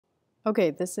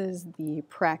Okay, this is the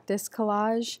practice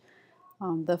collage.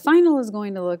 The final is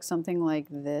going to look something like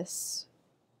this,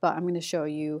 but I'm going to show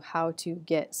you how to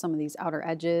get some of these outer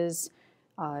edges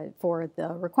for the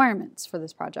requirements for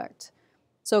this project.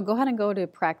 So go ahead and go to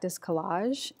practice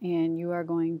collage, and you are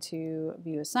going to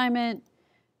view assignment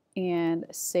and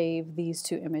save these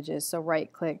two images. So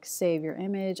right click, save your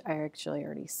image. I actually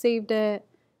already saved it.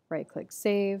 Right click,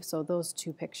 save. So those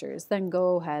two pictures. Then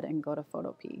go ahead and go to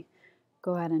Photopea.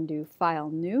 Go ahead and do File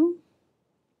New.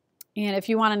 And if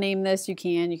you want to name this, you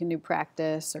can. You can do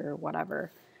practice or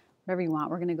whatever you want.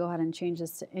 We're going to go ahead and change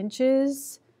this to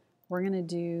inches. We're going to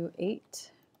do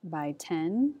 8 by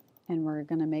 10, and we're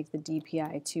going to make the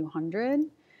DPI 200.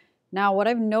 Now, what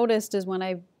I've noticed is when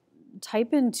I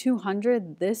type in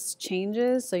 200, this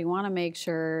changes, so you want to make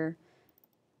sure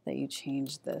that you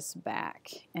change this back.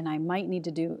 And I might need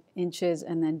to do inches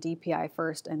and then DPI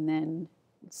first and then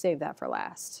save that for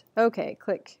last. Okay,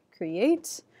 click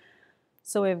Create.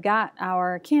 So we've got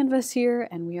our canvas here,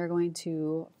 and we are going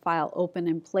to file open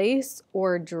in place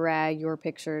or drag your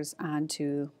pictures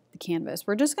onto the canvas.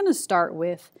 We're just going to start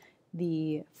with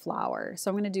the flower. So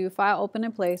I'm going to do file open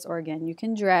in place, or again, you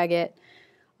can drag it.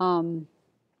 And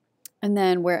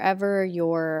then wherever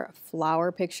your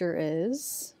flower picture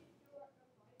is,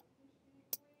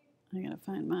 I'm going to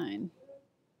find mine.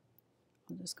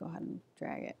 I'll just go ahead and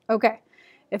drag it. Okay.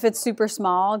 If it's super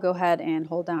small, go ahead and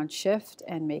hold down Shift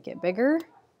and make it bigger.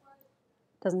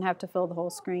 Doesn't have to fill the whole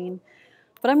screen.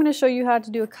 But I'm going to show you how to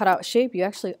do a cutout shape. You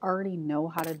actually already know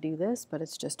how to do this, but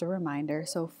it's just a reminder.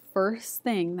 So first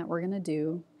thing that we're going to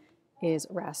do is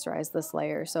rasterize this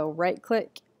layer. So right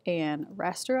click and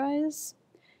rasterize.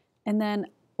 And then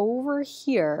over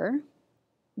here,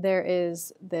 there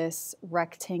is this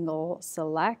rectangle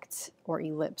select or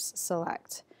ellipse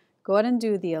select. Go ahead and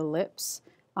do the ellipse.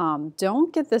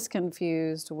 Don't get this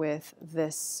confused with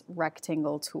this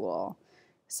rectangle tool.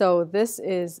 So this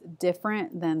is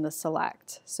different than the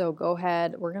select. So go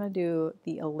ahead, we're going to do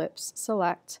the ellipse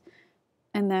select,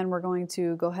 and then we're going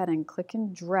to go ahead and click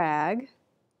and drag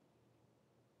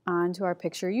onto our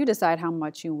picture. You decide how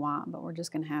much you want, but we're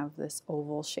just going to have this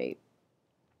oval shape.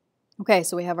 Okay,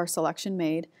 so we have our selection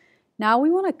made. Now we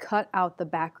want to cut out the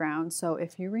background. So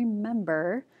if you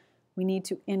remember, we need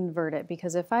to invert it,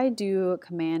 because if I do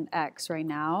Command X right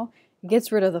now, it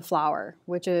gets rid of the flower,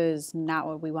 which is not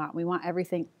what we want. We want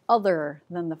everything other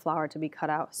than the flower to be cut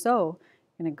out. So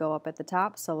I'm going to go up at the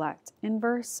top, select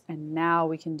inverse, and now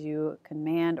we can do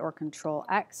Command or Control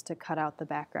X to cut out the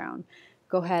background.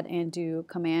 Go ahead and do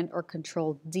Command or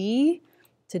Control D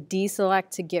to deselect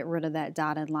to get rid of that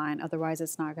dotted line. Otherwise,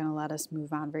 it's not going to let us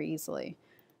move on very easily.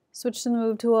 Switch to the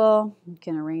Move tool. You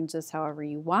can arrange this however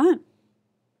you want.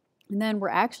 And then we're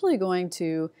actually going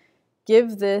to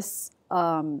give this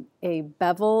a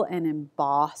bevel and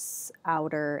emboss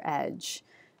outer edge.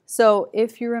 So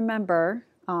if you remember,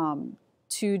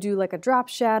 to do like a drop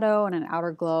shadow and an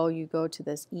outer glow, you go to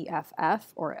this EFF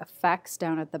or effects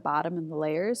down at the bottom in the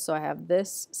layers. So I have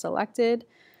this selected.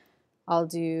 I'll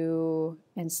do,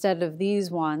 instead of these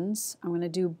ones, I'm going to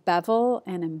do bevel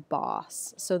and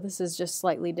emboss. So this is just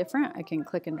slightly different. I can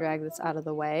click and drag this out of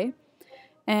the way.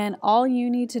 And all you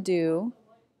need to do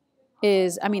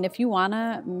is, I mean, if you want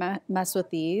to mess with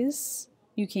these,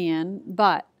 you can,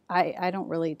 but I don't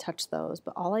really touch those.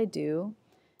 But all I do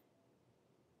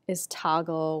is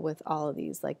toggle with all of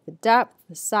these, like the depth,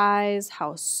 the size,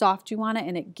 how soft you want it,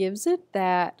 and it gives it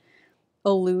that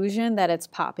illusion that it's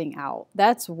popping out.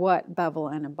 That's what bevel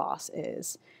and emboss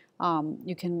is.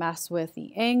 You can mess with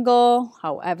the angle,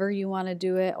 however you want to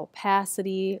do it,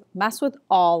 opacity, mess with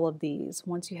all of these.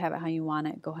 Once you have it how you want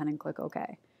it, go ahead and click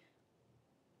OK.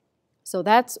 So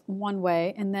that's one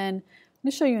way, and then I'm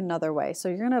going to show you another way. So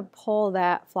you're going to pull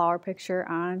that flower picture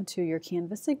onto your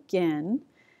canvas again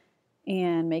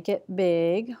and make it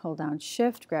big. Hold down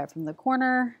Shift, grab from the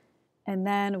corner, and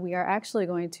then we are actually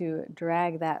going to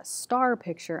drag that star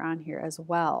picture on here as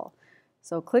well.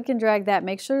 So click and drag that.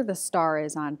 Make sure the star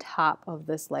is on top of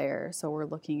this layer. So we're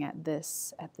looking at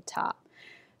this at the top.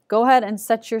 Go ahead and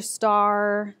set your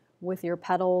star with your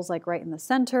petals like right in the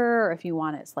center, or if you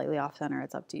want it slightly off center,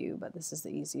 it's up to you, but this is the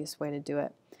easiest way to do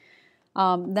it.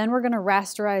 Then we're going to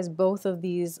rasterize both of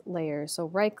these layers. So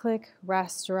right click,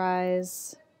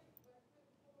 rasterize,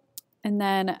 and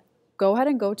then go ahead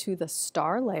and go to the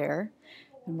star layer,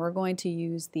 and we're going to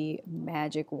use the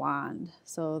magic wand.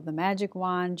 So the magic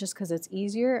wand, just because it's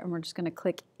easier, and we're just going to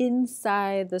click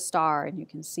inside the star, and you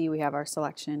can see we have our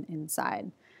selection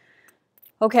inside.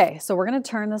 Okay, so we're going to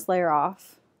turn this layer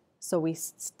off so we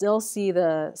still see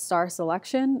the star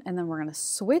selection, and then we're going to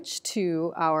switch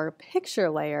to our picture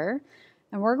layer.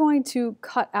 And we're going to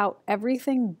cut out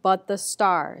everything but the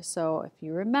star. So if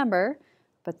you remember,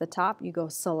 up at the top you go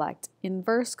select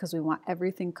inverse because we want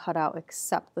everything cut out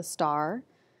except the star.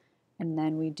 And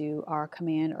then we do our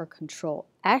Command or Control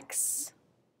X,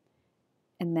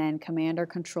 and then Command or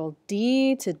Control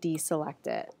D to deselect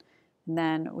it. And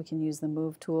then we can use the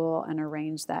Move tool and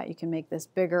arrange that. You can make this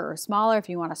bigger or smaller if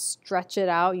you want to stretch it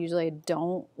out. Usually I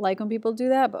don't like when people do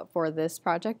that, but for this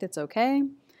project it's okay.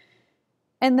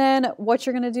 And then what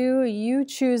you're going to do, you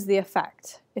choose the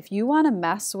effect. If you want to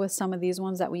mess with some of these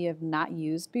ones that we have not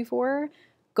used before,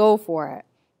 go for it.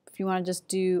 If you want to just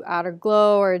do outer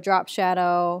glow or a drop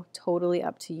shadow, totally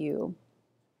up to you.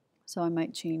 So I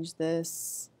might change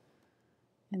this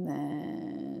and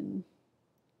then,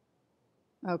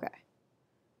 okay.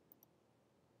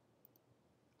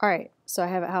 All right, so I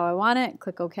have it how I want it,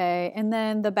 click OK. And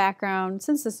then the background,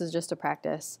 since this is just a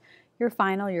practice, your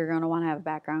final, you're going to want to have a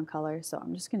background color. So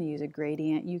I'm just going to use a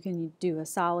gradient. You can do a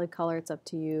solid color, it's up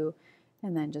to you.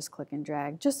 And then just click and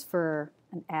drag just for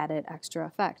an added extra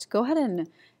effect. Go ahead and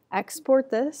export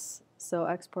this. So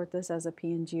export this as a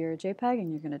PNG or a JPEG,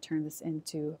 and you're going to turn this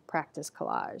into practice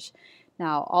collage.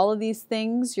 Now, all of these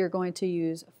things you're going to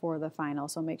use for the final.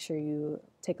 So make sure you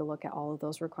take a look at all of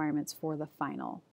those requirements for the final.